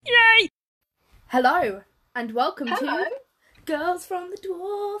Hello, and welcome Hello. to Girls from the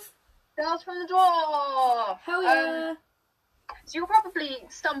Dwarf. Girls from the Dwarf! Hell yeah! So you probably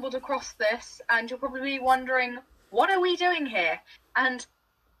stumbled across this and you're probably wondering, what are we doing here? And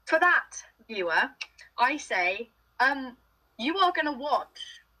for that, viewer, I say, you are going to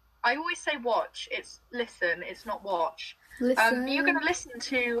watch. I always say watch. It's listen, it's not watch. Listen. You're going to listen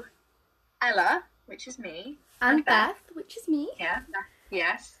to Ella, which is me. And Beth, which is me. Yeah,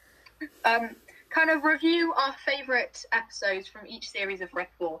 yes. Kind of review our favourite episodes from each series of Red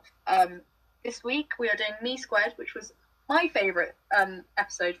Dwarf. This week we are doing Me², which was my favourite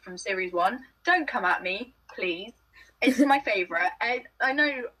episode from series 1. Don't come at me, please. It's my favourite. I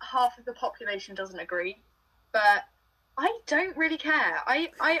know half of the population doesn't agree, but I don't really care.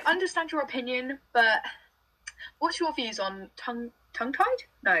 I understand your opinion, but what's your views on tongue-tied?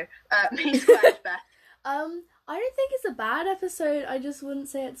 No, Me², Beth. I don't think it's a bad episode. I just wouldn't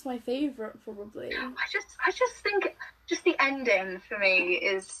say it's my favourite, probably. I just think just the ending for me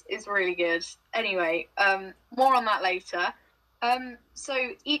is really good. Anyway, more on that later.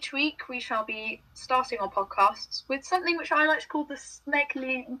 So each week we shall be starting our podcasts with something which I like to call the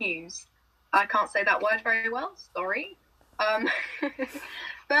Smegly News. I can't say that word very well, sorry.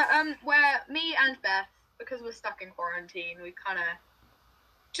 But where me and Beth, because we're stuck in quarantine, we've kind of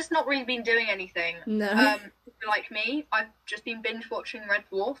just not really been doing anything. No. Like me, I've just been binge watching Red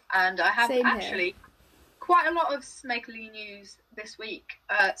Dwarf, and I have Same actually here. quite a lot of Smegly news this week.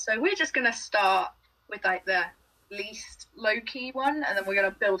 So we're just gonna start with like the least low-key one, and then we're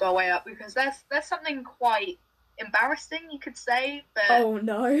gonna build our way up because there's something quite embarrassing, you could say. But Oh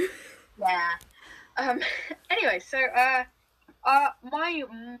no. yeah. Anyway, so my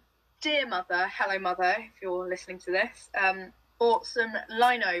dear mother, hello mother, if you're listening to this, bought some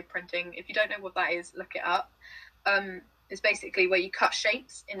lino printing. If you don't know what that is, look it up. It's basically where you cut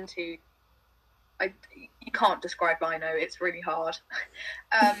shapes into. You can't describe lino; it's really hard.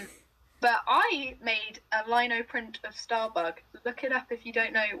 But I made a lino print of Starbug. Look it up if you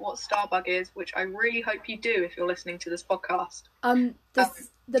don't know what Starbug is, which I really hope you do if you're listening to this podcast.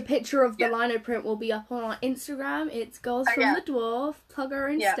 The picture of the lino print will be up on our Instagram. It's Girls from the Dwarf. Plug our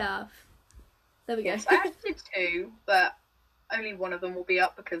own stuff. There we go. Yes, I actually did 2, but only one of them will be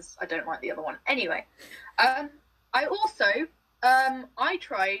up because I don't like the other one. Anyway, I also, I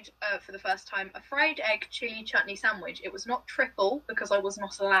tried for the first time a fried egg chili chutney sandwich. It was not triple because I was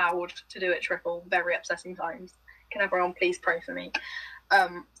not allowed to do it triple. Very upsetting times. Can everyone please pray for me?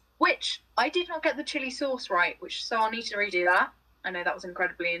 Which I did not get the chili sauce right, so I'll need to redo that. I know that was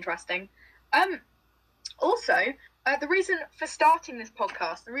incredibly interesting. Also, the reason for starting this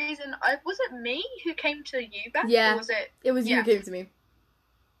podcast, was it me who came to you, Beth? Yeah, or was it was you who came to me.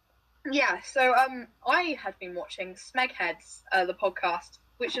 Yeah, so I had been watching Smegheads, the podcast,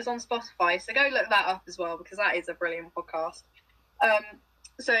 which is on Spotify, so go look that up as well, because that is a brilliant podcast.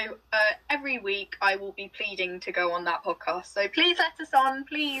 So every week I will be pleading to go on that podcast, so please let us on,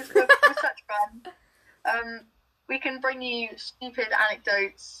 please, we're such fun. We can bring you stupid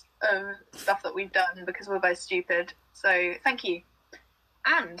anecdotes of stuff that we've done, because we're both stupid, so thank you.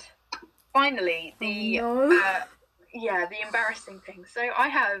 And finally, the embarrassing thing. So I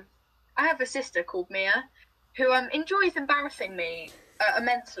have a sister called Mia who enjoys embarrassing me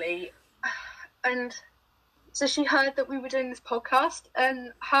immensely, and so she heard that we were doing this podcast,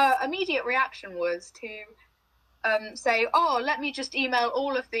 and her immediate reaction was to say, "Oh, let me just email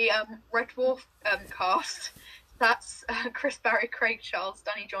all of the Red Dwarf cast." That's Chris Barry, Craig Charles,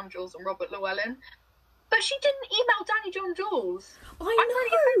 Danny John Jules, and Robert Llewellyn. But she didn't email Danny John Jules. I'm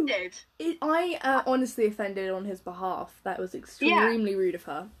really offended. I honestly offended on his behalf. That was extremely rude of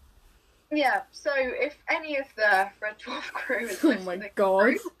her. Yeah, so if any of the Red Dwarf crew is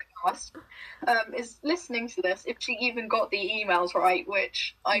is listening to this, if she even got the emails right,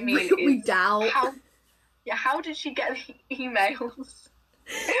 which I mean we doubt. How did she get the emails?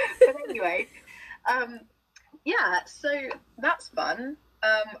 But anyway, so that's fun.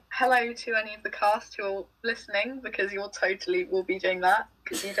 Hello to any of the cast who are listening, because you'll totally will be doing that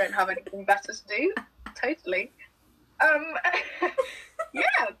because you don't have anything better to do. Totally.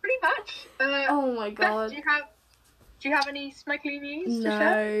 Yeah, pretty much. Oh my god. Beth, do you have any Smegly news to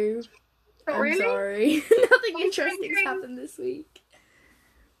share? Not I'm really? Sorry. Nothing interesting's happened this week.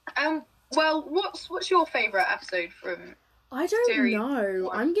 Well, what's your favourite episode from I don't series know.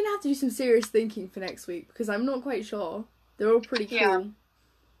 1? I'm gonna have to do some serious thinking for next week because I'm not quite sure. They're all pretty cool.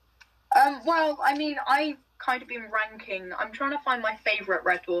 Yeah. Well, I mean, I've kind of been ranking. I'm trying to find my favourite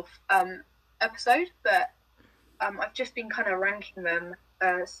Red Dwarf episode, but I've just been kind of ranking them.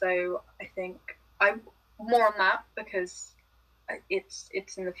 So I think more on that because it's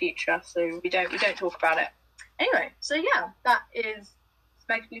in the future, so we don't talk about it. Anyway, so yeah, that is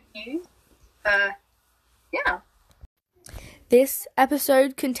Smegly News. Yeah. This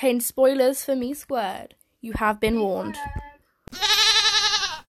episode contains spoilers for Me². You have been warned.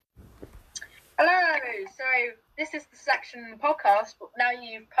 Hello. So this is the section of the podcast. But now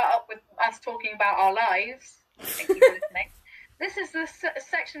you've put up with us talking about our lives. Thank you for listening. This is the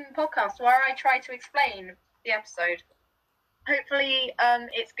section of the podcast where I try to explain the episode. Hopefully,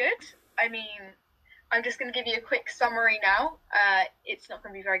 it's good. I mean, I'm just going to give you a quick summary now. It's not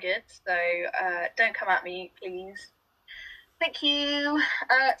going to be very good, so don't come at me, please. Thank you.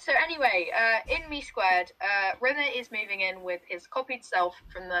 So anyway, in Me², Rimmer is moving in with his copied self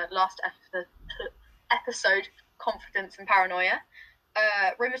from the last episode, Confidence and Paranoia.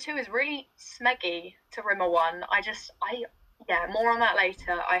 Rimmer 2 is really smeggy to Rimmer 1. Yeah, more on that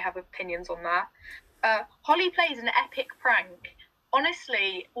later. I have opinions on that. Holly plays an epic prank.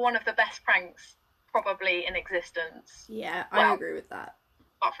 Honestly, one of the best pranks probably in existence. Yeah, I agree with that.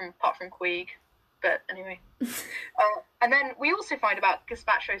 Apart from Queeg. But anyway. And then we also find about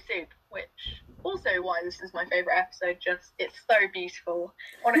gazpacho soup, which also why this is my favourite episode. Just, it's so beautiful.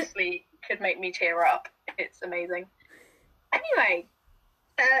 Honestly, could make me tear up. It's amazing. Anyway,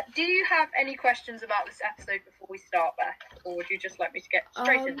 do you have any questions about this episode before we start, Beth? Or would you just like me to get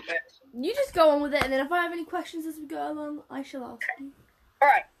straight into it? You just go on with it, and then if I have any questions as we go along, I shall ask you.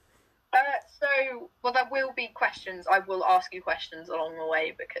 Alright. Well, there will be questions. I will ask you questions along the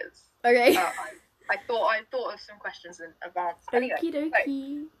way because... Okay. I thought of some questions in advance. Anyway, Okie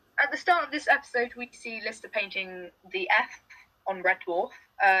dokie. So, at the start of this episode, we see Lister painting the F on Red Dwarf.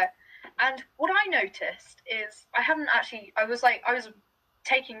 And what I noticed is I was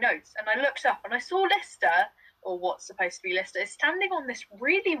taking notes and I looked up and I saw Lister, or what's supposed to be Lister, is standing on this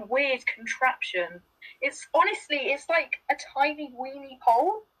really weird contraption. It's like a tiny weeny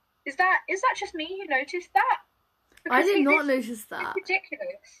pole. Is that just me who noticed that? Because I did not notice that. It's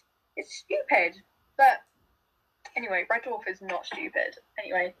ridiculous. It's stupid. But anyway, Red Dwarf is not stupid.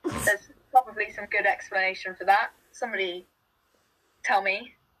 Anyway, there's probably some good explanation for that. Somebody tell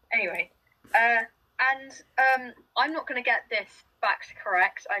me. Anyway, I'm not going to get this fact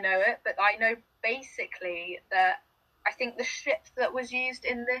correct. I know it, but I know basically that I think the ship that was used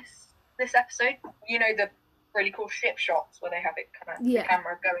in this episode, you know, the really cool ship shots where they have it kind of the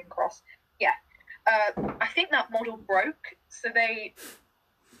camera going across. Yeah, I think that model broke, so they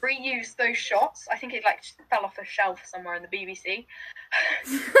reused those shots. I think it fell off a shelf somewhere in the BBC.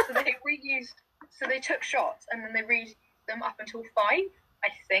 So they took shots and then they reused them up until 5, I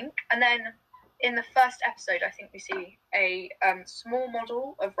think. And then in the first episode, I think we see a small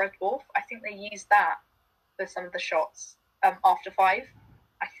model of Red Dwarf. I think they used that for some of the shots after 5,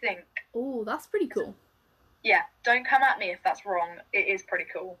 I think. Oh, that's pretty cool. Yeah, don't come at me if that's wrong. It is pretty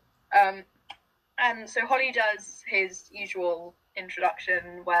cool. And so Holly does his usual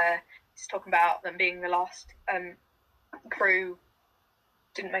introduction where he's talking about them being the last crew.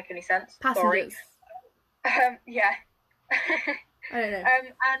 Didn't make any sense. Passengers. Sorry. Yeah. I don't know.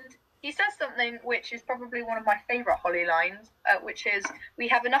 And he says something which is probably one of my favourite Holly lines, which is, we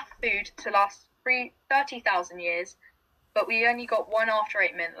have enough food to last 30,000 years, but we only got 1 after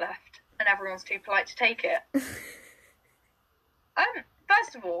 8 mint left, and everyone's too polite to take it.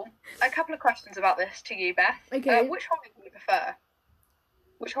 First of all, a couple of questions about this to you, Beth. Okay. Which Holly do you prefer?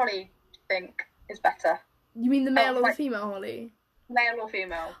 Which Holly do you think is better? You mean the male or the female Holly? Male or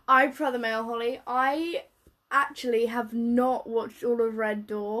female? I prefer the male Holly. I actually have not watched all of Red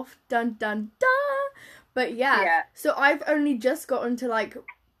Dwarf. Dun dun dun! But yeah. So I've only just gotten to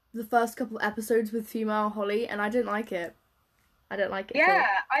the first couple episodes with female Holly, and I didn't like it.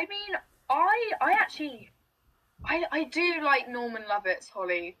 Yeah, I mean, I actually... I do like Norman Lovett's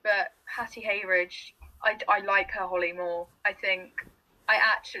Holly, but Hattie Hayridge, I like her Holly more. I think I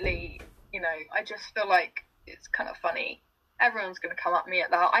actually, I just feel like it's kind of funny. Everyone's going to come at me at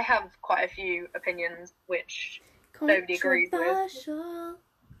that. I have quite a few opinions which nobody agrees with.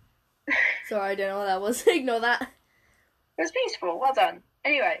 Sorry, I don't know what that was. Ignore that. It was beautiful. Well done.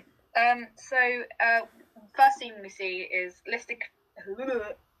 Anyway, first scene we see is Lister...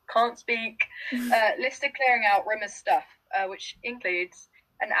 Can't speak. Lister clearing out Rimmer's stuff, which includes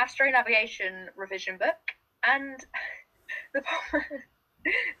an astronavigation revision book and the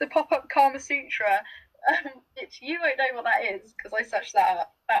pop-up Kama Sutra. You won't know what that is because I searched that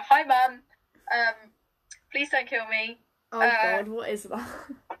up. Hi, Mum. Please don't kill me. Oh God, what is that?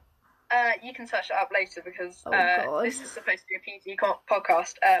 You can search it up later because God. This is supposed to be a PG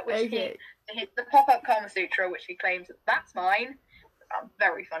podcast. Okay. The pop-up Kama Sutra, which he claims that's mine. found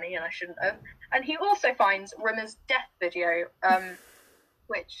very funny, and I shouldn't have. And he also finds Rimmer's death video,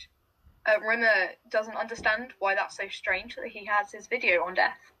 which Rimmer doesn't understand why that's so strange that he has his video on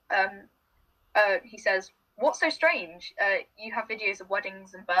death. He says, "What's so strange? You have videos of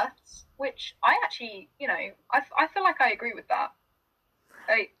weddings and births," which I actually, I feel like I agree with that.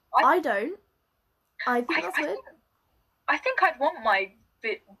 I don't. I think that's weird. I think I'd want my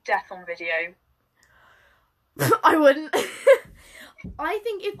death on video. I wouldn't. I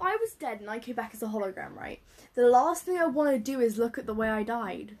think if I was dead and I came back as a hologram, right, the last thing I want to do is look at the way I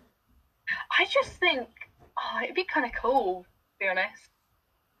died. I just think, it'd be kind of cool, to be honest.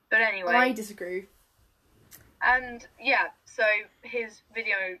 But anyway. I disagree. And, yeah, so his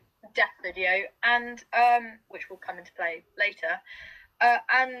death video, and, which will come into play later,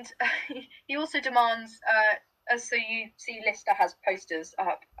 and he also demands, so you see Lister has posters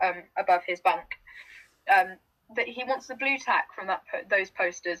up above his bunk, that he wants the blue tack from those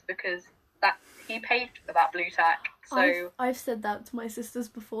posters because that he paid for that blue tack. So I've said that to my sisters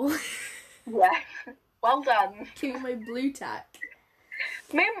before. Yeah, well done. Give me my blue tack.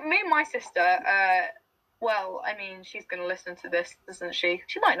 Me and my sister, well, I mean, she's going to listen to this, isn't she?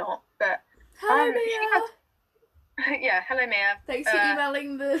 She might not, but... Hello, Mia! Yeah, hello, Mia. Thanks for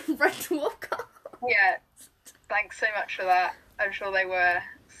emailing the Red Dwarf card. Yeah, thanks so much for that. I'm sure they were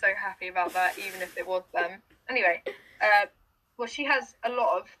so happy about that, even if it was them. Anyway, well, she has a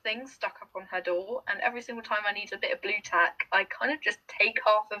lot of things stuck up on her door, and every single time I need a bit of blue tack, I kind of just take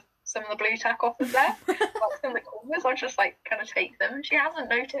half of some of the blue tack off of there. Like in the corners, I just kind of take them. She hasn't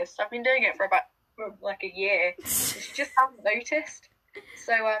noticed. I've been doing it for like a year. She just hasn't noticed.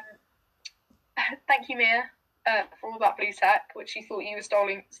 So, thank you, Mia, for all that blue tack, which she thought you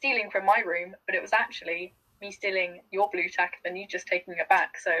were stealing from my room, but it was actually me stealing your blue tack and you just taking it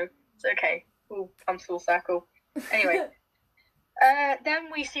back. So it's okay. We'll come full circle. Anyway.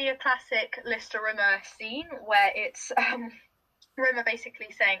 Then we see a classic Lister Rimmer scene where it's Rimmer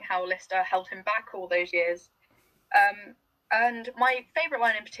basically saying how Lister held him back all those years. And my favourite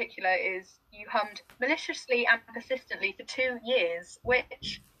line in particular is, "You hummed maliciously and persistently for 2 years,"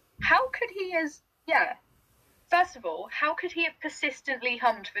 which, first of all, how could he have persistently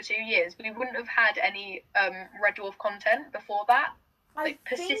hummed for 2 years? We wouldn't have had any Red Dwarf content before that. I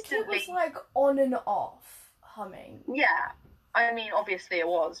think it was on and off humming. Yeah, I mean, obviously it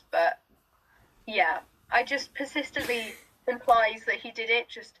was, but yeah, I just persistently implies that he did it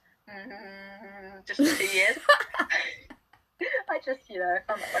just for 2 years. I just, found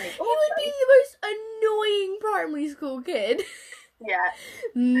that funny. He would be the most annoying primary school kid. Yeah.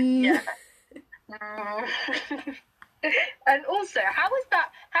 Yeah. And also, how is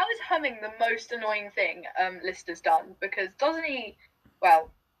humming the most annoying thing Lister's done? Because doesn't he,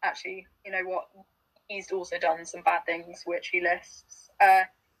 well, actually, you know what, he's also done some bad things, which he lists.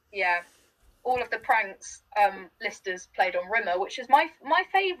 Yeah, all of the pranks Lister's played on Rimmer, which is my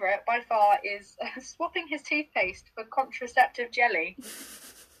favourite by far, is swapping his toothpaste for contraceptive jelly.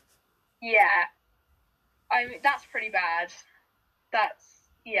 Yeah, I mean, that's pretty bad.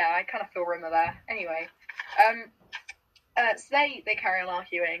 I kind of feel Rimmer there. Anyway, so they carry on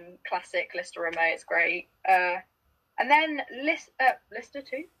arguing. Classic Lister Rimmer, it's great. And then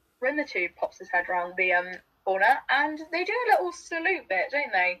Rimmer 2 pops his head round the corner, and they do a little salute bit,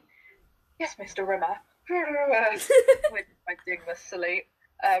 don't they? "Yes, Mr. Rimmer." With doing the salute.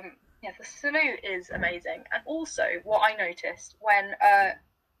 The salute is amazing. And also, what I noticed when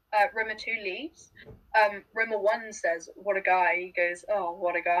Rimmer 2 leaves, Rimmer 1 says, "What a guy." He goes, "Oh,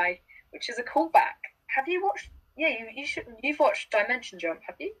 what a guy," which is a callback. Have you watched? Yeah, you've watched Dimension Jump,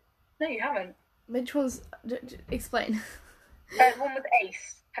 have you? No, you haven't. Which one's? Explain. One with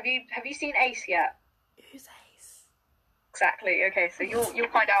Ace. Have you seen Ace yet? Who's Ace? Exactly. Okay, so you'll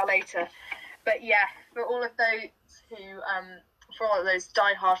find out later. But yeah, for all of those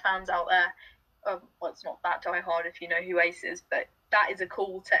die-hard fans out there, well, it's not that die-hard if you know who Ace is, but that is a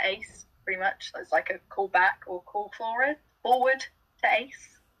call to Ace, pretty much. That's like a call back or call forward to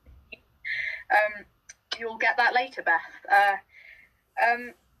Ace. You'll get that later, Beth.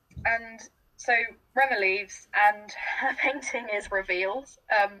 And so Rimmer leaves, and her painting is revealed.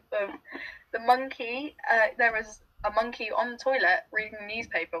 The monkey, there was a monkey on the toilet reading the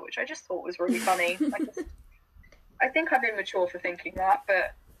newspaper, which I just thought was really funny. I think I'm immature for thinking that,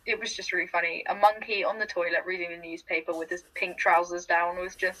 but it was just really funny. A monkey on the toilet reading the newspaper with his pink trousers down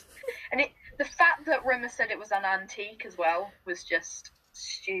was just... And the fact that Rimmer said it was an antique as well was just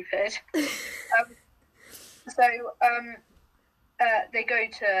stupid. They go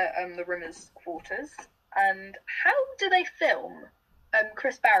to the Rimmer's quarters, and how do they film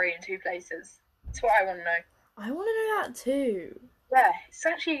Chris Barry in 2 places? That's what I want to know. I want to know that too. Yeah, it's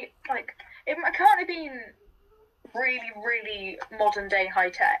actually, like, it can't have been really, really modern day high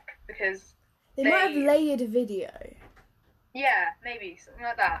tech, because they might have layered a video. Yeah, maybe something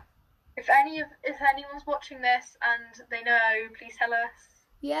like that. If anyone's watching this and they know, please tell us.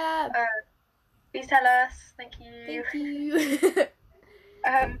 Yeah. Please tell us. Thank you. Thank you.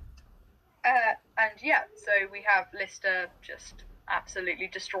 And yeah, so we have Lister just absolutely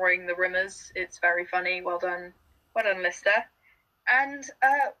destroying the Rimmers. It's very funny. Well done, Lister. And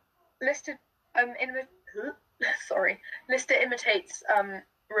Lister Lister imitates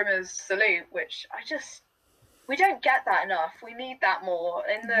Rimmer's salute, which we don't get that enough. We need that more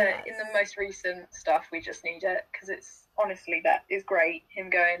in the most recent stuff. We just need it, because it's honestly, that is great. Him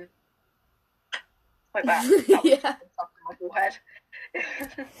going like that. That was stuck in my forehead.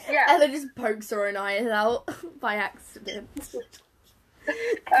 Yeah. Ella just pokes her own eyes out by accident.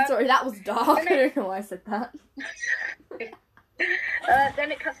 Sorry, that was dark. I don't know why I said that.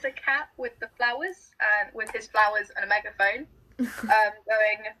 Then it cuts to Cat with the flowers, with his flowers and a megaphone,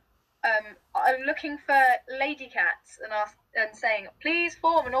 going, I'm looking for lady cats, and saying, please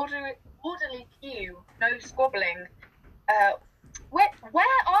form an orderly queue, no squabbling. Where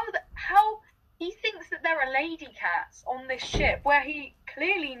are how he thinks that there are lady cats on this ship, where he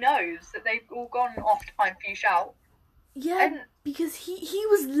clearly knows that they've all gone off to find Fuchsia. Yeah, because he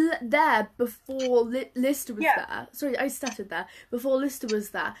was there before Lister was there. Sorry, I stuttered there. Before Lister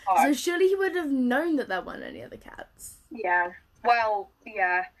was there. So surely he would have known that there weren't any other cats. Yeah. Well,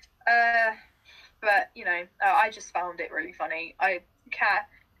 yeah. But, you know, I just found it really funny. Cat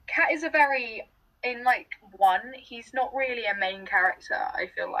is a very, in, like, one, he's not really a main character, I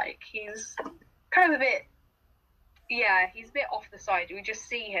feel like. He's kind of a bit, he's a bit off the side. We just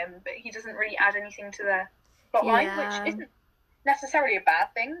see him, but he doesn't really add anything to the plotline, which isn't necessarily a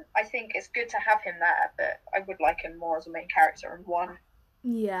bad thing. I think it's good to have him there, but I would like him more as a main character in one.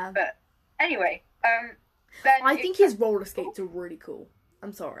 Yeah. But anyway, then I think his roller skates are really cool.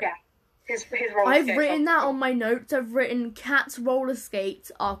 I'm sorry. Yeah. His roller skates. I've written that on my notes. I've written Cat's roller skates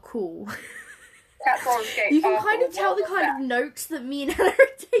are cool. Cat's roller skates. You can kind of tell the kind of notes that me and Ella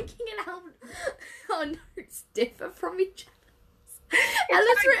are taking, and how our notes differ from each other.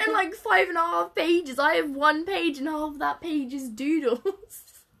 Ella's written like 5.5 pages. I have 1 page, and half of that page is doodles.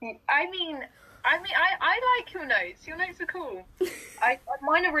 I mean, I like your notes. Your notes are cool.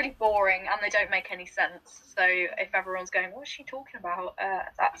 Mine are really boring, and they don't make any sense. So if everyone's going, "What's she talking about?"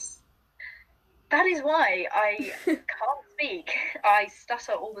 That is why I can't speak. I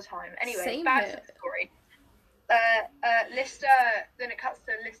stutter all the time. Anyway, back to the story. Lister. Then it cuts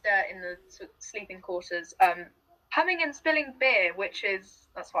to Lister in the sleeping quarters. Humming and spilling beer,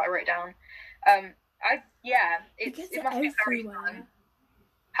 that's what I wrote down. It must be very fun.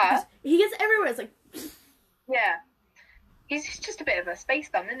 Huh? He gets everywhere. It's like, yeah, he's just a bit of a space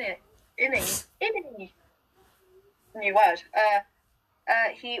bum, isn't he? New word.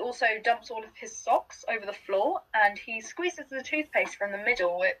 He also dumps all of his socks over the floor, and he squeezes the toothpaste from the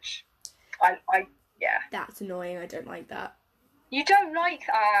middle, which that's annoying. I don't like that. You don't like?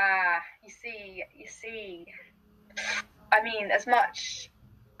 You see. I mean, as much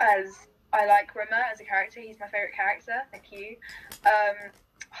as I like Rimmer as a character, he's my favourite character, thank you.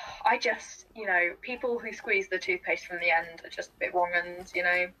 I just, people who squeeze the toothpaste from the end are just a bit wrong, and,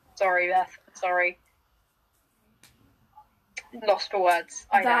 sorry, Beth, sorry. Lost for words,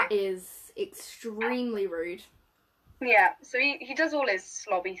 I know. That is extremely rude. Yeah, so he does all his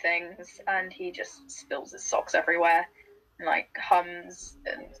slobby things, and he just spills his socks everywhere, and, like, hums,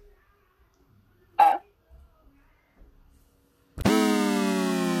 and...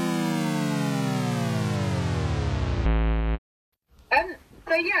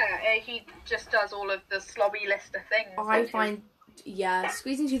 So he just does all of the slobby Lister things. I find,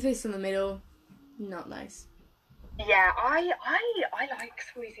 squeezing toothpaste in the middle, not nice. Yeah, I like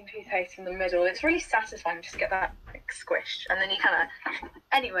squeezing toothpaste in the middle. It's really satisfying just to get that squished, and then you kind of...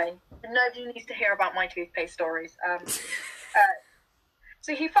 Anyway, nobody needs to hear about my toothpaste stories.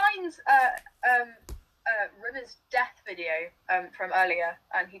 So he finds Rimmer's death video from earlier,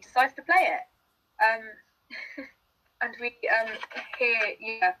 and he decides to play it. And we I'm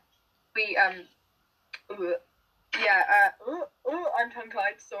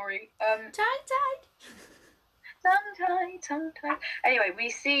tongue-tied, sorry. Tongue-tied. Anyway, we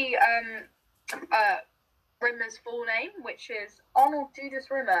see Rimmer's full name, which is Arnold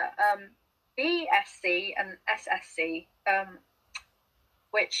Judas Rimmer, BSc and SSc,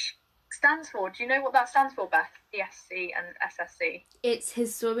 which stands for, do you know what that stands for, Beth? BSc and SSc? It's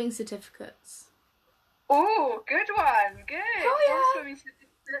his swimming certificates. Oh, good one. Good. Oh, yeah. Swimming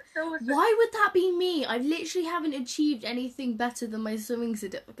It still was just... Why would that be me? I literally haven't achieved anything better than my swimming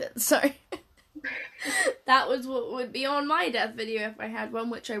certificate, so... That was what would be on my death video if I had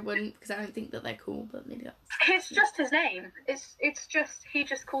one, which I wouldn't, because I don't think that they're cool, but maybe that's... It's just his name. It's just, he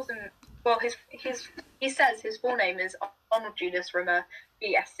just calls him, well, he says his full name is Arnold Julius Rimmer,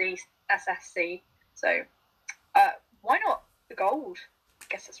 BSc, SSC, so, why not the gold? I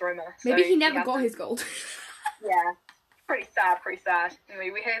guess it's Rimmer. So maybe he never got his gold. Yeah, pretty sad.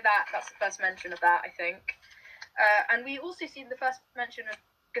 Anyway, we hear that, that's the first mention of that, I think. And we also see the first mention of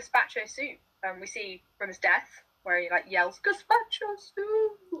gazpacho soup. We see Rimmer's death, where he like yells, "Gazpacho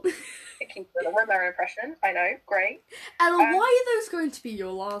soup!" It keeps with a Rimmer impression, I know, great. Ella, why are those going to be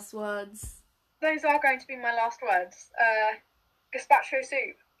your last words? Those are going to be my last words. Gazpacho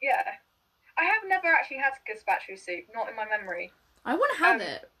soup, yeah. I have never actually had gazpacho soup, not in my memory. I want to have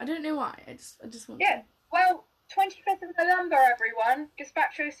it. I don't know why. I just want to. Well, 25th of November, everyone.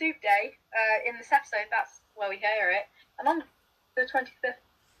 Gazpacho soup day. In this episode, that's where we hear it. And on the 25th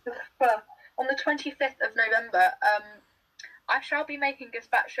of November, I shall be making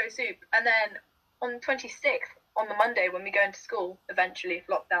gazpacho soup. And then on the 26th, on the Monday, when we go into school, eventually, if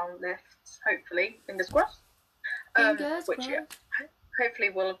lockdown lifts, hopefully, fingers crossed. Fingers which, crossed. yeah, hopefully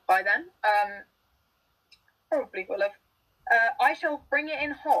will have by then. Probably will have. I shall bring it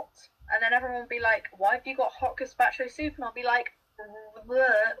in hot. And then everyone will be like, "Why have you got hot gazpacho soup?" And I'll be like,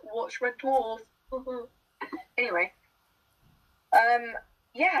 "Watch Red Dwarf." Anyway.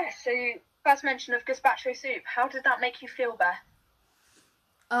 Yeah, so first mention of gazpacho soup. How did that make you feel, Beth?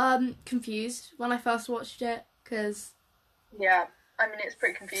 Confused when I first watched it, because... Yeah, I mean, it's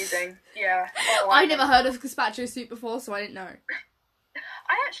pretty confusing. Yeah. Oh, I never heard of gazpacho soup before, so I didn't know.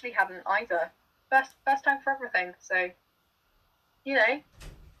 I actually haven't either. First time for everything, so... You know.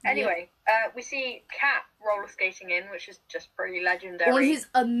 Anyway, we see Cat roller skating in, which is just pretty legendary. On his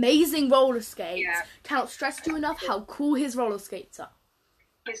amazing roller skates. Yeah. Cannot stress to enough how cool his roller skates are.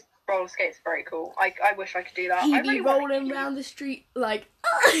 His roller skates are very cool. I wish I could do that. He'd be rolling around the street like,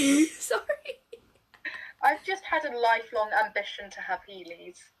 sorry. I've just had a lifelong ambition to have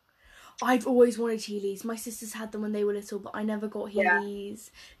Heelys. I've always wanted Heelys. My sisters had them when they were little, but I never got Heelys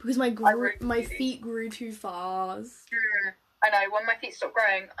because my feet grew too fast. I know, when my feet stop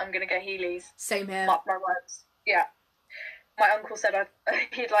growing, I'm going to get Heelys. Same here. Mark my words. Yeah. My uncle said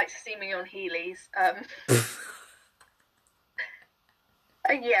he'd like to see me on Heelys.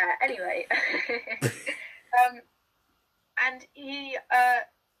 Yeah, anyway. And he, I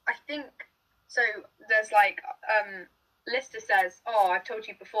think, so there's like, Lister says, "Oh, I've told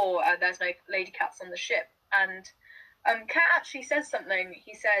you before, there's no lady cats on the ship." And Cat actually says something.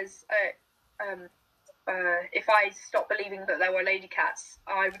 He says, if I stopped believing that there were lady cats,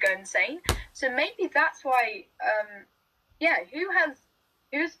 I would go insane. So maybe that's why,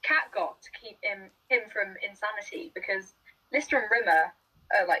 who's Cat got to keep him from insanity? Because Lister and Rimmer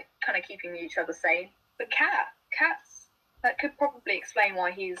are like kind of keeping each other sane. But Cat's that could probably explain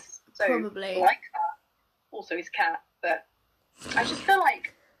why he's so like that. Also, he's Cat, but I just feel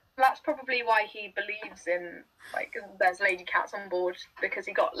like that's probably why he believes in like there's lady cats on board, because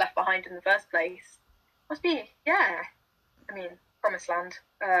he got left behind in the first place. Must be, yeah. I mean, Promised Land.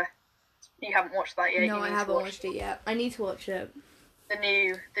 You haven't watched that yet. No, I haven't watched it yet. I need to watch it. The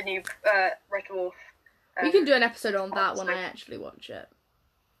new Red Dwarf. We can do an episode on that when I actually watch it.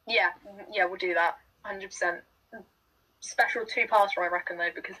 Yeah, we'll do that. 100%. Special two-parter, I reckon,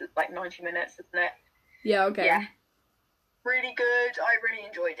 though, because it's like 90 minutes, isn't it? Yeah, okay. Yeah. Really good. I really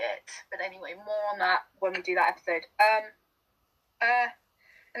enjoyed it. But anyway, more on that when we do that episode.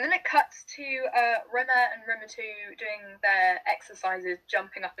 And then it cuts to Rimmer and Rimmer 2 doing their exercises,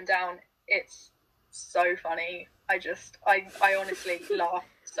 jumping up and down. It's so funny. I honestly laugh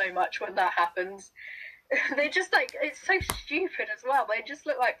so much when that happens. They just like, it's so stupid as well. They just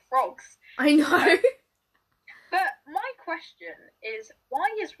look like frogs. I know. But my question is, why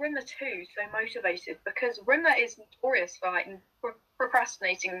is Rimmer 2 so motivated? Because Rimmer is notorious for like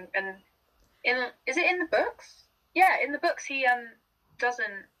procrastinating, and is it in the books? Yeah, in the books he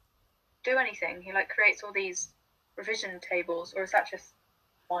doesn't do anything. He like creates all these revision tables, or is that just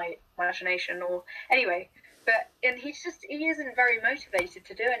my imagination? Or anyway, and he isn't very motivated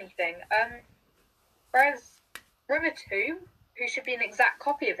to do anything. Whereas Rimmer 2, who should be an exact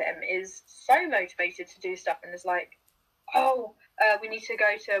copy of him, is so motivated to do stuff and is like, we need to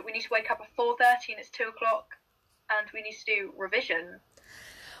wake up at 4:30 and it's 2:00 and we need to do revision.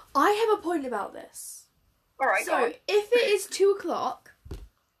 I have a point about this. All right. So if it is 2:00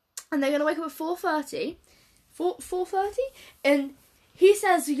 and they're gonna wake up at 4:30, and he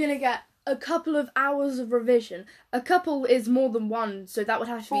says you're gonna get a couple of hours of revision. A couple is more than one, so that would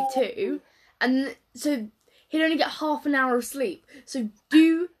have to be 2. And so he'd only get half an hour of sleep. So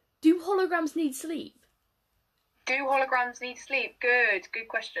do holograms need sleep? Do holograms need sleep? Good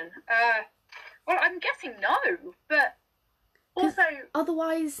question. Well, I'm guessing no, but also...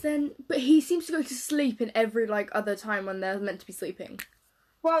 Otherwise then... But he seems to go to sleep in every, other time when they're meant to be sleeping.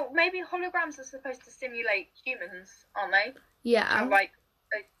 Well, maybe holograms are supposed to simulate humans, aren't they? Yeah. So,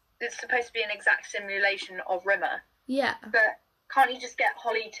 it's supposed to be an exact simulation of Rimmer. Yeah. But can't you just get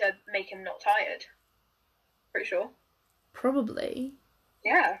Holly to make him not tired? Pretty sure. Probably.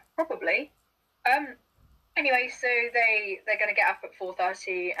 Yeah, probably. Anyway, so they're going to get up at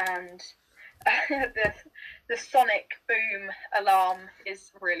 4:30, and the sonic boom alarm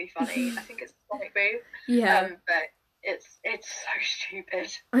is really funny. I think it's sonic boom. Yeah. But it's so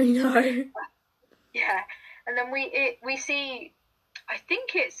stupid. I know. Yeah, and then we see. I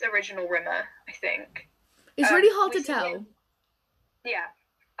think it's original Rimmer. I think it's really hard to tell. Yeah,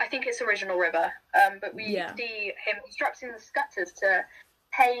 I think it's original Rimmer. But we see him instructing the Scutters to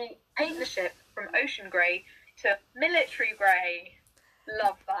paint the ship from ocean grey to military grey.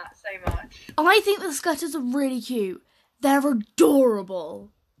 Love that so much. I think the Scutters are really cute. They're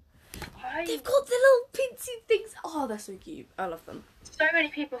adorable. They've got the little pincy things. Oh, they're so cute. I love them. So many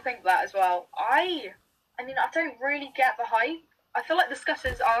people think that as well. I mean, I don't really get the hype. I feel like the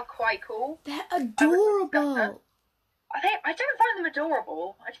Scutters are quite cool. They're adorable. I don't find them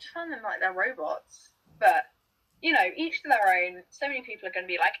adorable. I just find them like they're robots. But, each to their own. So many people are going to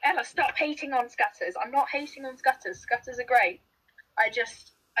be like, Ella, stop hating on Scutters. I'm not hating on Scutters. Scutters are great. I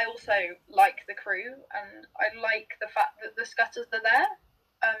also like the crew, and I like the fact that the Scutters are there.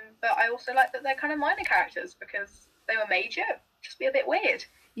 But I also like that they're kind of minor characters because they were major. Just be a bit weird.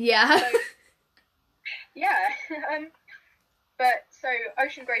 Yeah. So, yeah. But so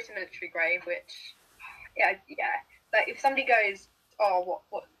ocean grey to military grey, which, yeah. Like if somebody goes, oh,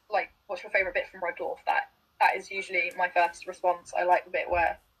 what's your favourite bit from Red Dwarf? That is usually my first response. I like the bit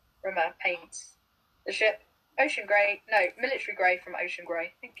where Rimmer paints the ship. Military grey from ocean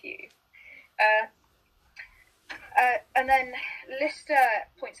grey. Thank you. And then Lister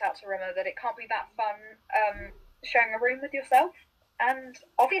points out to Rimmer that it can't be that fun sharing a room with yourself. And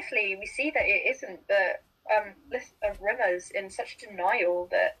obviously we see that it isn't, but Rimmer's in such denial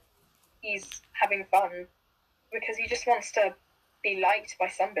that he's having fun because he just wants to be liked by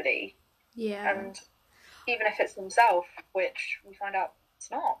somebody. Yeah. And even if it's himself, which we find out it's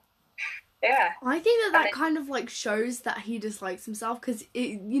not. Yeah. I think that kind of shows that he dislikes himself because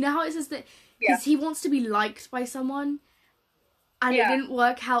you know how it says that because he wants to be liked by someone and it didn't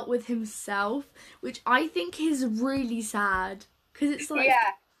work out with himself, which I think is really sad because it's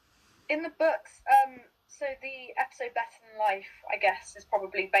in the books. So the episode Beth and Life, I guess, is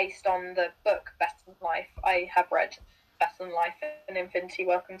probably based on the book Beth and Life. I have read Beth and Life and Infinity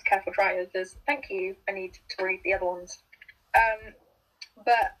Welcomes Careful Tryers. Thank you. I need to read the other ones.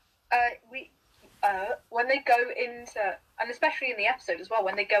 But when they go into, and especially in the episode as well,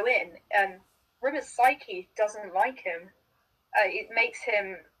 when they go in, Rimmer's psyche doesn't like him. It makes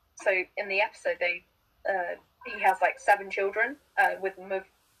him, so in the episode he has 7 children with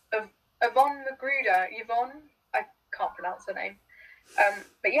Yvonne Magruder. Yvonne, I can't pronounce her name.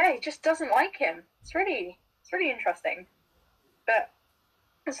 But yeah, he just doesn't like him. It's really interesting. But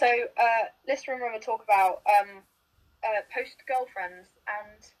so Lister and Rimmer talk about post girlfriends,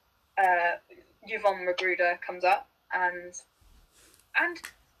 and Yvonne Magruder comes up, and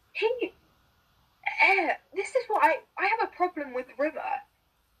he. This is what I have a problem with Rimmer.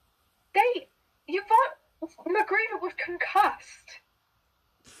 Yvonne Magruder was concussed.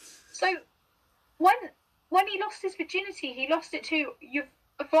 So when he lost his virginity, he lost it to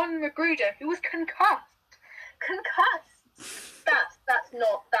Yvonne Magruder, who was concussed. That's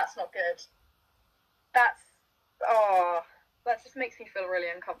not good. That just makes me feel really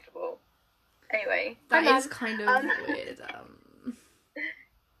uncomfortable. Anyway, that is kind of weird.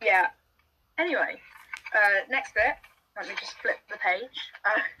 Yeah. Anyway, next bit. Let me just flip the page.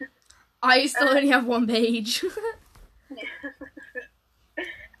 I still only have one page.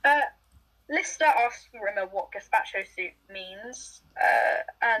 Lister asks Rimmer what gazpacho soup means,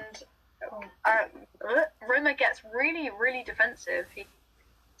 and Rimmer gets really, really defensive. He's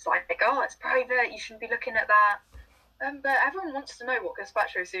like, oh, it's private, you shouldn't be looking at that. But everyone wants to know what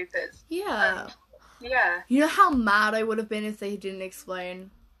gazpacho soup is. Yeah. Yeah. You know how mad I would have been if they didn't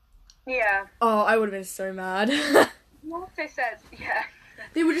explain? Yeah. Oh, I would have been so mad. He also says, yeah.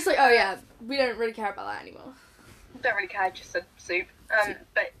 They were just like, oh yeah, we don't really care about that anymore. Don't really care, just said soup.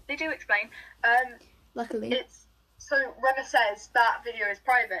 But they do explain. Luckily. It's So Rema says that video is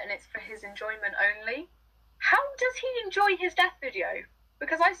private and it's for his enjoyment only. How does he enjoy his death video?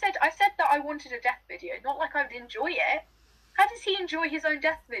 Because I said that I wanted a death video, not like I would enjoy it. How does he enjoy his own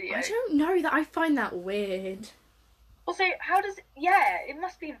death video? I don't know. That I find that weird. Also, how does... Yeah, it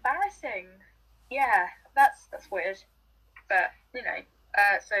must be embarrassing. Yeah, that's weird. But, you know,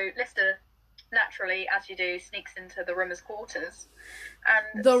 so Lister, naturally, as you do, sneaks into the Rimmer's quarters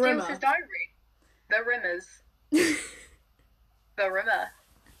and steals his diary. The Rimmers. The Rimmer.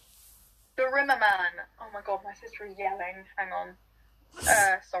 The Rimmer man. Oh my god, my sister is yelling. Hang on.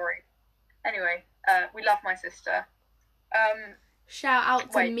 Sorry. Anyway, we love my sister. Shout out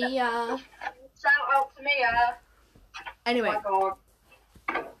to Mia. Shout out to Mia. Anyway. Oh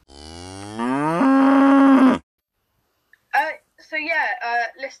my god. So yeah,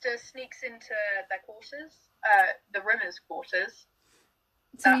 Lister sneaks into their quarters, the Rimmer's quarters.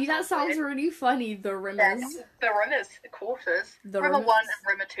 To me, that sounds really funny. The Rimmers. Yes, the Rimmer's quarters. The Rimmer Rimmers. 1 and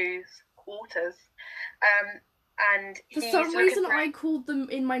Rimmer 2's quarters. And for some reason, I called them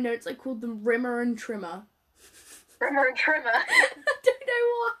in my notes. I called them Rimmer and Trimmer. Rimmer and Trimmer. I don't know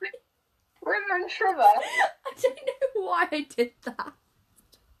why. Rimmer and Trimmer. I don't know why I did that.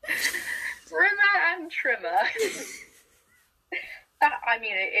 Rimmer and Trimmer. I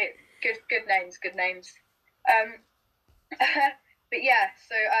mean, good names. But yeah,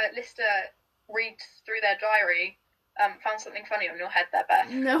 so Lister reads through their diary. Found something funny on your head there, Beth.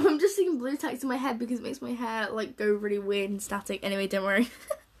 No, I'm just seeing blue text in my head because it makes my hair like go really weird and static. Anyway, don't worry.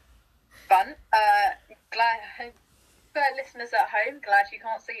 Fun. Glad for listeners at home, glad you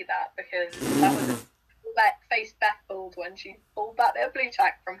can't see that because that was that face Beth pulled when she pulled that little blue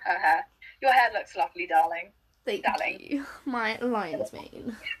tack from her hair. Your hair looks lovely, darling. Thank you. My lion's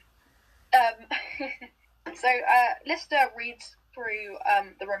mane. So Lister reads through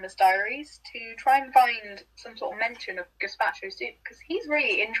the Rimmer's diaries to try and find some sort of mention of gazpacho soup because he's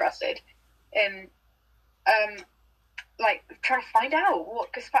really interested in like trying to find out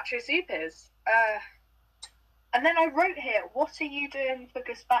what gazpacho soup is. And then I wrote here, what are you doing for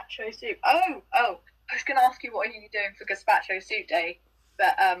gazpacho soup? Oh, I was going to ask you what are you doing for gazpacho soup day,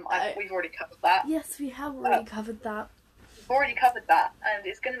 but we've already covered that. Yes, we have already covered that. We've already covered that, and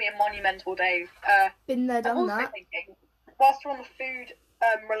it's going to be a monumental day. Been there, done I'm also that. thinking, whilst we're on the food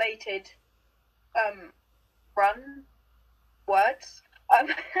related run words, I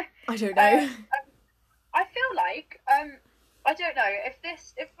don't know. I feel like I don't know if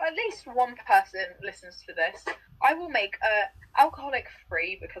at least one person listens to this, I will make a alcoholic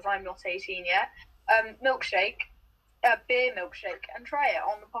free because I'm not 18 yet. Milkshake, a beer milkshake, and try it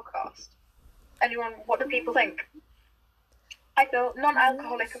on the podcast. Anyone? What do people think? I feel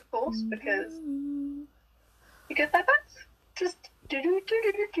non-alcoholic, of course, because you get that, Beth? Just do do do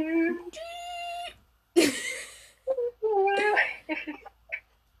do do do.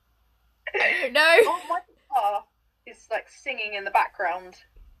 I don't know. Oh, my guitar is like singing in the background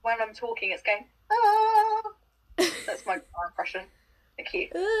when I'm talking. It's going. Ah. That's my guitar impression. Thank you.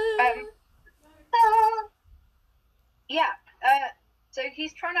 Yeah. So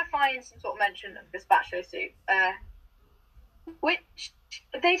he's trying to find some sort of mention of gazpacho soup, which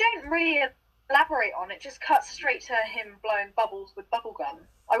they don't really elaborate on. It just cuts straight to him blowing bubbles with bubblegum.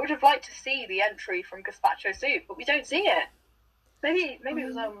 I would have liked to see the entry from gazpacho soup, but we don't see it. Maybe it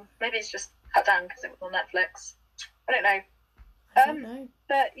was maybe it's just cut down because it was on Netflix. I don't know. I don't know.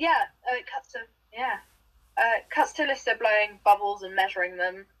 But yeah, it cuts to Lister blowing bubbles and measuring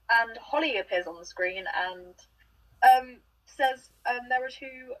them, and Holly appears on the screen and says there are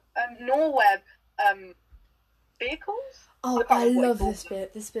two Norweb vehicles. Oh, I love this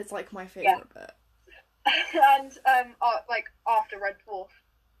bit. This bit's like my favourite bit. And like after Red Dwarf,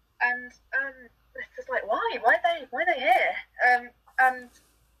 and it's just like why are they here? And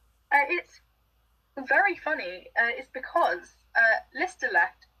it's very funny. It's because Lister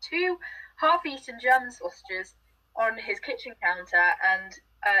left two half-eaten German sausages on his kitchen counter, and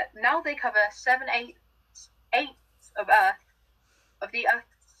now they cover 7/8 of the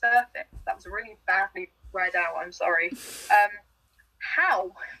Earth's surface. That was really badly read out. I'm sorry.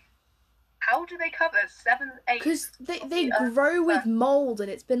 How do they cover 7/8? Because they grow with mold, and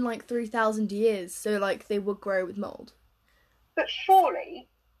it's been like 3,000 years, so like they would grow with mold. But surely,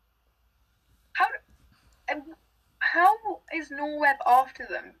 how is Norweb after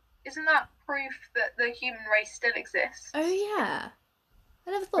them? Isn't that proof that the human race still exists? Oh yeah, I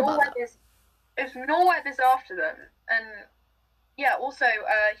never thought about that. If Norweb is after them, and yeah, also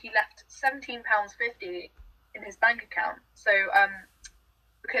he left £17.50 in his bank account. So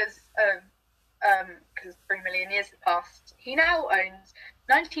because 3 million years have passed, he now owns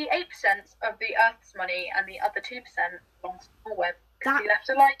 98% of the Earth's money and the other 2% belongs to Norway because he left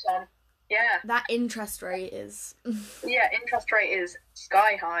a light on. Yeah. That interest rate is... yeah, interest rate is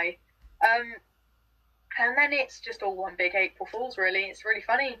sky high. And then it's just all one big April Fool's, really. It's really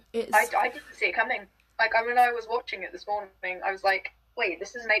funny. I didn't see it coming. Like, when I was watching it this morning, I was like, wait,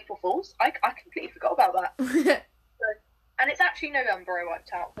 this is an April Fool's? I completely forgot about that. And it's actually November I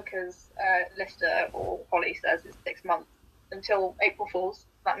wiped out because Lister or Holly says it's 6 months until April Fool's.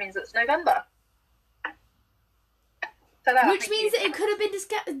 That means it's November. So which means that it could have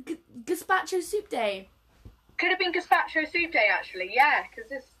been Gazpacho Soup Day. Could have been Gazpacho Soup Day, actually, yeah, because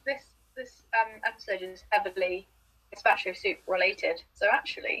this episode is heavily Gazpacho Soup related. So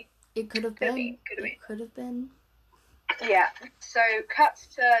actually, it could have been. Could have been. Yeah. So cuts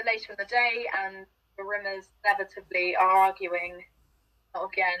to later in the day, and the Rimmers inevitably are arguing. Not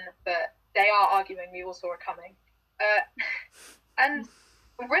again, but they are arguing. We all saw it coming. And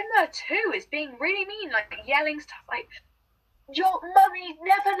Rimmer too is being really mean, like yelling stuff like, "Your mummy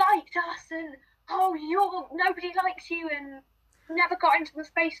never liked us," and nobody likes you, and never got into the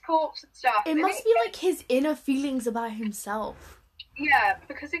Space Corps and stuff. It must be like his inner feelings about himself. Yeah,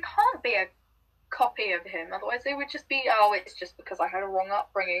 because it can't be a copy of him. Otherwise, it would just be, oh, it's just because I had a wrong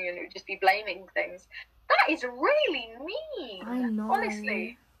upbringing, and it would just be blaming things. That is really mean. I know.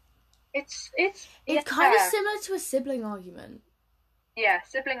 Honestly, it's kind of similar to a sibling argument. Yeah,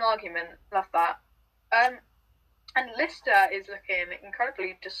 sibling argument. Love that. And Lister is looking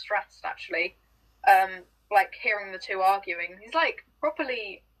incredibly distressed, actually. Like, hearing the two arguing. He's, like,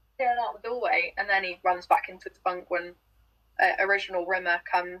 properly staring out the doorway, and then he runs back into his bunk when original Rimmer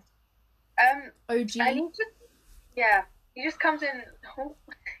comes. OG? And he just comes in,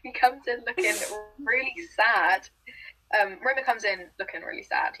 he comes in looking really sad. Rimmer comes in looking really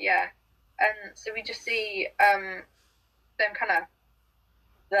sad, yeah. And so we just see them kind of,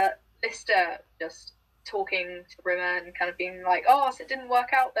 the Lister just talking to Rimmer and kind of being like, oh, so it didn't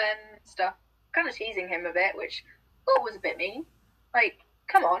work out then, stuff. Kind of teasing him a bit, which I thought was a bit mean. Like,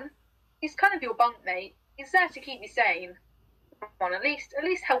 come on, he's kind of your bunkmate. He's there to keep you sane. Come on, at least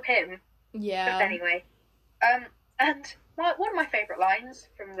help him. Yeah. But anyway, and one of my favourite lines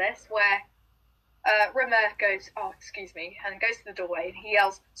from this, where Rimmer goes, "Oh, excuse me," and goes to the doorway, and he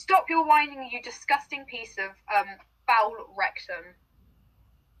yells, "Stop your whining, you disgusting piece of foul rectum."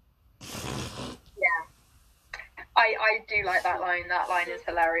 Yeah, I do like that line. That line is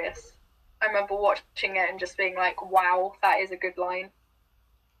hilarious. I remember watching it and just being like, wow, that is a good line.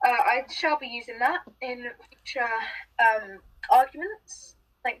 I shall be using that in future arguments.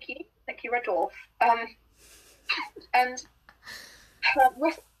 Thank you, Red Dwarf. And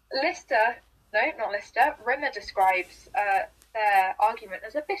Rimmer describes their argument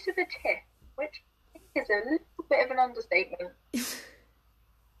as a bit of a tiff, which I think is a little bit of an understatement.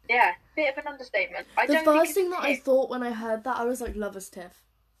 Yeah, bit of an understatement. The first thing that I thought when I heard that, I was like, lover's tiff.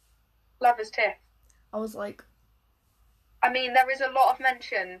 Lover's tiff. I was like... I mean, there is a lot of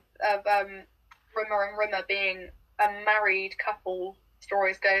mention of Rimmer and Rimmer being a married couple.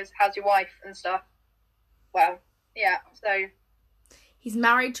 Stories goes, how's your wife and stuff. Well, yeah, so... He's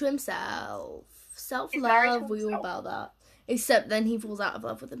married to himself. Self-love, we all about that. Except then he falls out of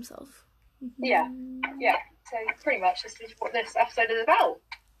love with himself. Yeah. So pretty much this is what this episode is about.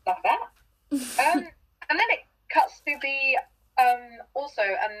 Love that. And then it cuts to the also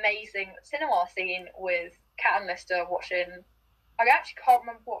amazing cinema scene with Kat and Lister watching... I actually can't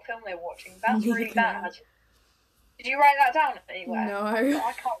remember what film they were watching. That's really bad. Did you write that down anywhere? No.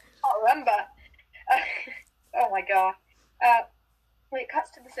 I can't remember. Oh my god. It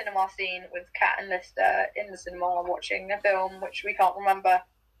cuts to the cinema scene with Kat and Lister in the cinema watching a film which we can't remember.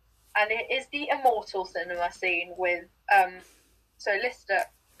 And it is the immortal cinema scene with so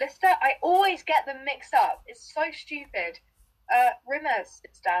Lister, I always get them mixed up. It's so stupid. Rimmer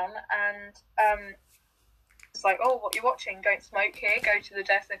sits down and it's like, oh, what are you watching? Don't smoke here, go to the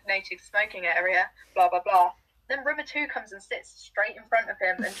designated smoking area, blah blah blah. Then Rimmer 2 comes and sits straight in front of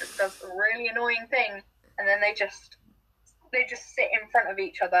him and just does a really annoying thing, and then they just sit in front of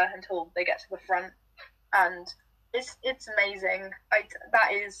each other until they get to the front, and it's amazing.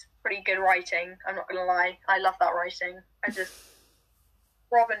 That is pretty good writing. I'm not gonna lie, I love that writing.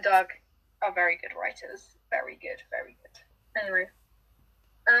 Rob and Doug are very good writers. Very good, very good. Anyway,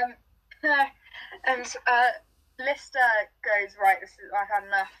 and Lister goes, right, I've had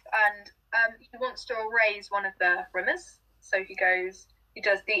enough, and he wants to erase one of the Rimmers, so he does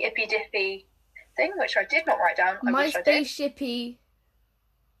the ippy dippy thing, which I did not write down. My spaceshipy.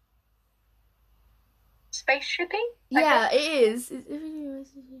 Spaceshipy? Yeah, it is.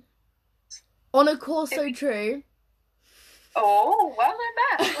 On a course so true. Oh, well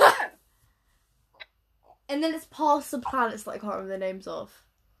then, Beth. Well done. And then it's past the planets that I can't remember the names of.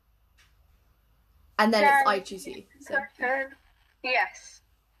 And then it's IGC. So. Yes.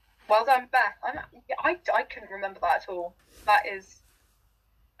 Well done, Beth. I couldn't remember that at all. That is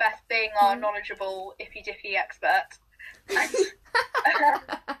Beth being our knowledgeable ippy-dippy expert.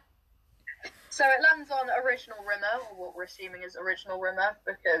 So it lands on original Rimmer, or what we're assuming is original Rimmer,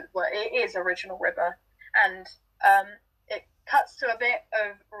 because, well, it is original Rimmer. And it cuts to a bit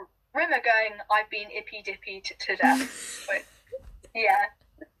of Rimmer going, I've been ippy-dippy to death. But, yeah,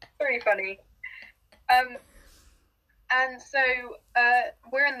 very funny. And so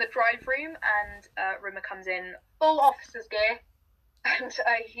we're in the drive room, and Rimmer comes in full officer's gear, and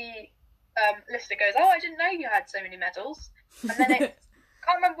Lister goes, oh, I didn't know you had so many medals. And then it,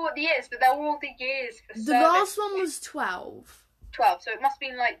 can't remember what the years, but they're all the years for service. The last one was 12. 12, so it must have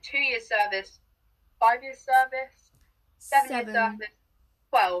been like 2 years service, 5 years service, 7 years service,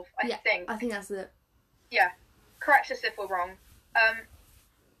 12, I think. I think that's it. Yeah, correct us if we're wrong.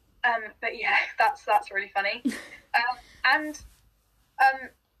 But yeah, that's really funny.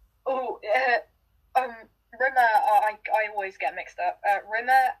 Rimmer, I always get mixed up.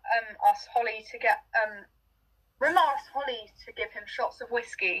 Rimmer asked Holly to give him shots of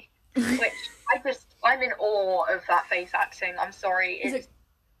whiskey, which I'm in awe of that face acting. I'm sorry, it's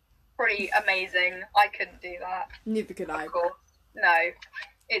pretty amazing. I couldn't do that. Neither could I. Of course, no,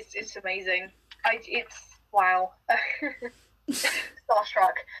 it's amazing. It's wow.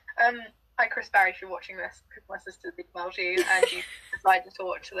 Starstruck. Hi Chris Barry, if you're watching this, because my sister's emailed you and you decided to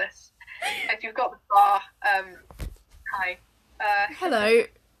watch this. If you've got the bar, hi. Hello.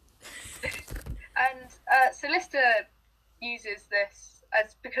 And so Lister uses this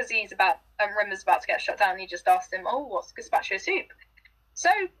as because Rimmer's about to get shut down. He just asked him, "Oh, what's gazpacho soup?" So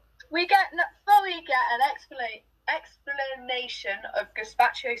we get an explanation of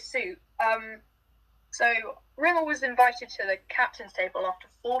gazpacho soup. So Rimmer was invited to the captain's table after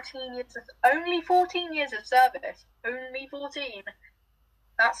only 14 years of service. Only 14.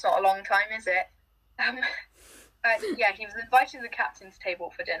 That's not a long time, is it? Yeah, he was invited to the captain's table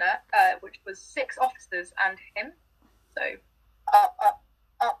for dinner, which was 6 officers and him. So, up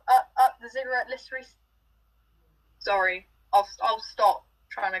the ziggurat listery. Sorry, I'll stop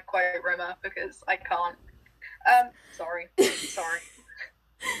trying to quote Rimmer because I can't. Sorry.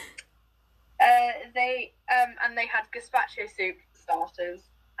 They had gazpacho soup starters,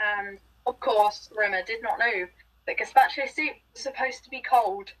 and of course Rimmer did not know that gazpacho soup was supposed to be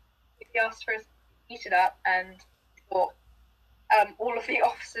cold. He asked for us to heat it up, and thought all of the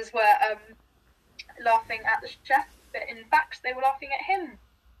officers were laughing at the chef, but in fact they were laughing at him.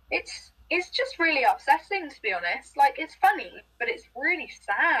 It's just really upsetting, to be honest. Like, it's funny, but it's really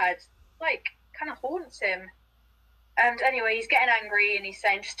sad. Like, kind of haunts him. And anyway, he's getting angry and he's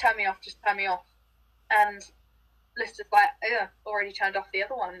saying, just turn me off. And Lister's like, yeah, already turned off the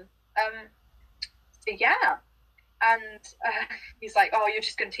other one. So yeah. And he's like, oh, you're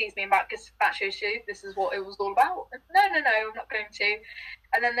just going to tease me about gazpacho soup? This is what it was all about? No, I'm not going to.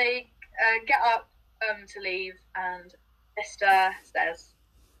 And then they get up to leave, and Lister says,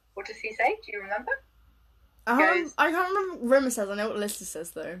 what does he say? Do you remember? I can't remember what Rimmer says. I know what Lister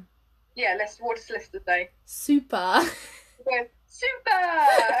says, though. Yeah, what does Lister say? Super. He goes, super!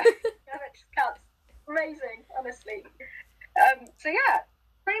 Yeah, that just counts. Amazing, honestly. So yeah,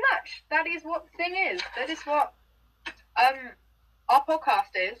 pretty much. That is what the thing is. That is what our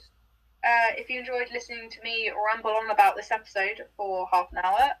podcast is. If you enjoyed listening to me ramble on about this episode for half an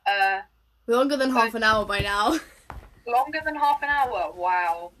hour. Longer than half an hour by now. Longer than half an hour?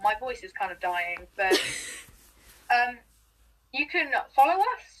 Wow. My voice is kind of dying. But you can follow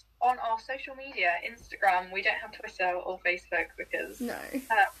us on our social media, Instagram. We don't have Twitter or Facebook because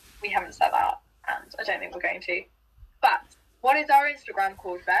we haven't set that, and I don't think we're going to. But what is our Instagram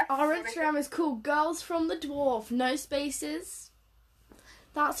called, Beth? Our Instagram is called Girls from the Dwarf, no spaces.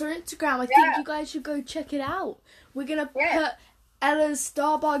 That's our Instagram. I think you guys should go check it out. We're going to put Ella's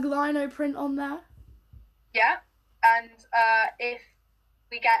Starbug lino print on there. Yeah, and if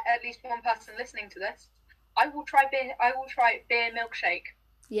we get at least one person listening to this, I will try beer milkshake.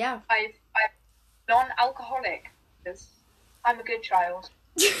 Yeah. I'm non-alcoholic because I'm a good child.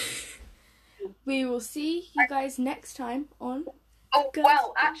 We will see you guys next time on...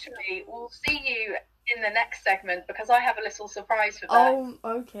 actually, we'll see you in the next segment because I have a little surprise for that. Oh,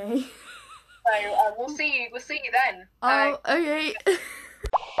 okay. So we'll see you then. Oh, okay.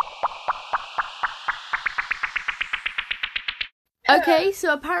 Okay,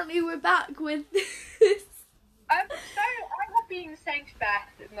 so apparently we're back with this. So I have been saying to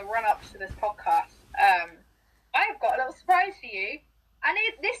Beth in the run-up to this podcast I've got a little surprise for you. And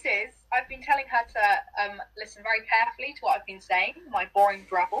I've been telling her to listen very carefully to what I've been saying, my boring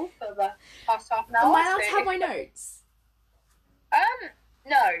drabble for the past half an hour. Am I allowed to have my notes?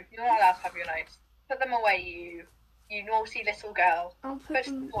 No, you're not allowed to have your notes. Put them away, you naughty little girl. I'll Put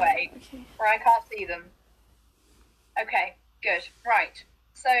them away, okay. or I can't see them. Okay, good. Right.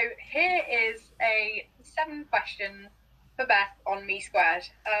 So here is a 7 question for Beth on Me².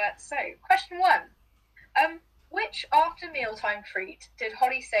 So question 1. Which after mealtime treat did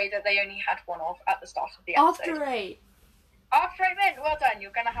Holly say that they only had one of at the start of the episode? After 8. After 8 minutes. Well done.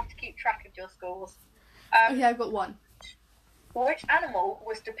 You're going to have to keep track of your scores. Okay, I've got 1. Which animal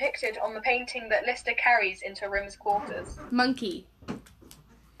was depicted on the painting that Lister carries into Rim's quarters? Monkey.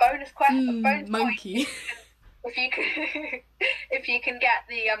 Bonus question. Bonus monkey. Point. If you can get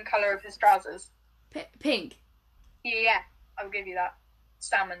the colour of his trousers. Pink. Yeah, I'll give you that.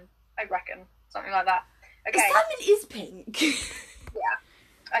 Salmon, I reckon. Something like that. Okay. The salmon is pink.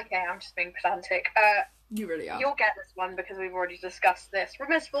 Yeah. Okay, I'm just being pedantic. You really are. You'll get this one because we've already discussed this.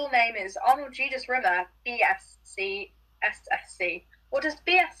 Rimmer's full name is Arnold Judas Rimmer, BSc, SSC. What does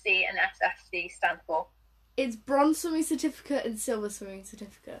BSc and SSC stand for? It's bronze swimming certificate and silver swimming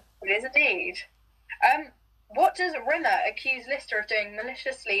certificate. It is indeed. What does Rimmer accuse Lister of doing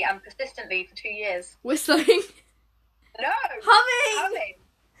maliciously and persistently for 2 years? Whistling. No. Humming.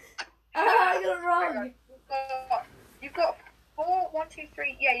 I got it wrong. You've got 4, 1, 2,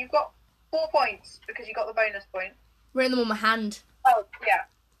 3. Yeah, you've got 4 points because you got the bonus point. Writing them on my hand. Oh,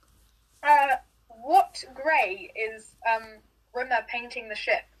 yeah. What grey is Rimmer painting the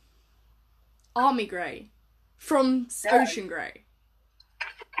ship? Army grey. From Ocean grey.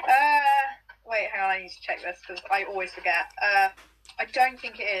 Wait, hang on, I need to check this because I always forget. I don't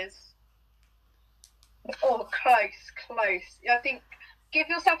think it is. Oh, close. I think, give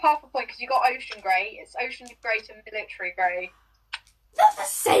yourself half a point because you got ocean grey. It's ocean grey to military grey. That's the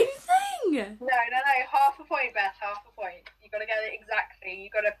same thing! No, half a point, Beth, half a point. You got to get it exactly. You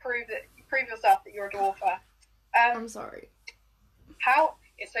got to prove yourself that you're a dwarfer. I'm sorry.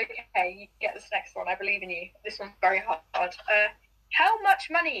 It's okay, you get this next one, I believe in you. This one's very hard. How much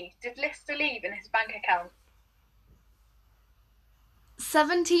money did Lister leave in his bank account?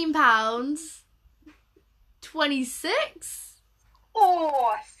 £17. 26?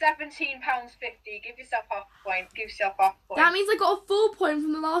 Oh, £17.50. Give yourself half a point. That means I got a full point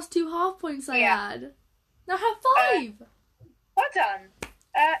from the last 2 half points I had. Now I have 5. Well done.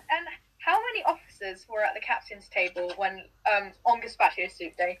 And how many officers were at the captain's table when on Gazpacho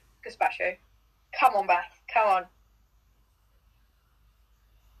soup day? Gazpacho. Come on, Beth. Come on.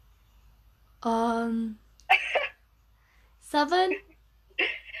 7?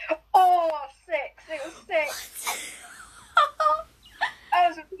 Oh, 6. It was 6. That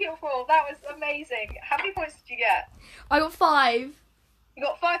was beautiful. That was amazing. How many points did you get? I got 5. You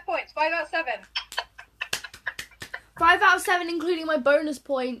got 5 points. 5 out of 7. 5 out of 7, including my bonus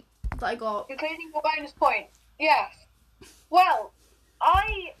point that I got. Including your bonus point. Yes. Well,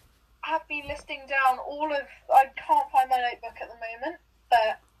 I have been listing down I can't find my notebook at the moment,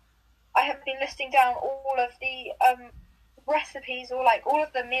 but I have been listing down all of the recipes or like all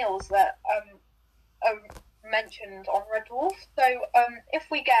of the meals that are mentioned on Red Dwarf. So if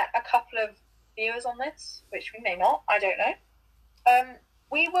we get a couple of viewers on this, which we may not, I don't know,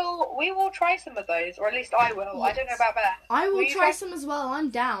 we will try some of those, or at least I will. Yes. I don't know about Beth. I will try some as well. I'm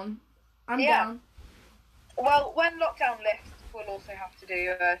down. I'm down. Well, when lockdown lifts, we'll also have to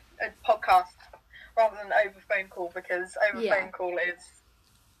do a podcast rather than over phone call, because phone call is...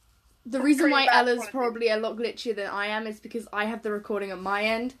 The reason why Ella's probably a lot glitchier than I am is because I have the recording on my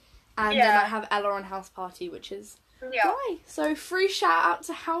end, and then I have Ella on House Party, which is why. So free shout out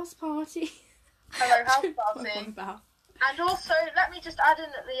to House Party. Hello, House Party. And also, let me just add in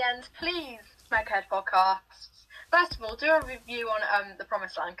at the end, please, Smeghead Podcasts. First of all, do a review on The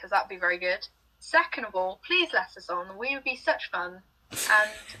Promised Land, because that would be very good. Second of all, please let us on. We would be such fun.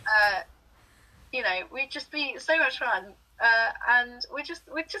 And, we'd just be so much fun. And we're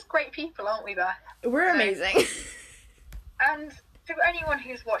just great people, aren't we, Beth? We're amazing. And to anyone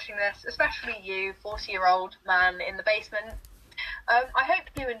who's watching this, especially you, 40-year-old man in the basement, I hope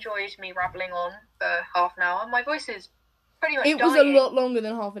you enjoyed me rabbling on for half an hour. My voice is pretty much dying. It was a lot longer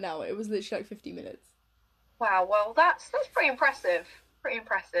than half an hour. It was literally like 50 minutes. Wow, well, that's pretty impressive. Pretty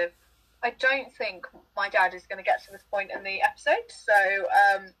impressive. I don't think my dad is going to get to this point in the episode, so,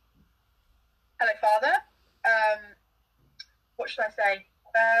 hello, Father. What should I say?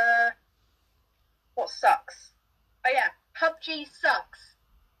 What sucks? Oh, yeah, PUBG sucks.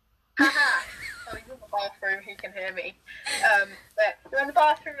 Haha. Oh, he's in the bathroom, he can hear me. But we're in the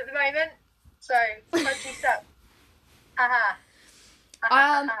bathroom at the moment, so PUBG sucks.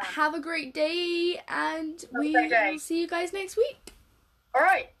 Have a great day, and we will see you guys next week. All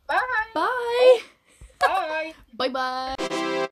right. Bye. Bye. Bye. Bye-bye.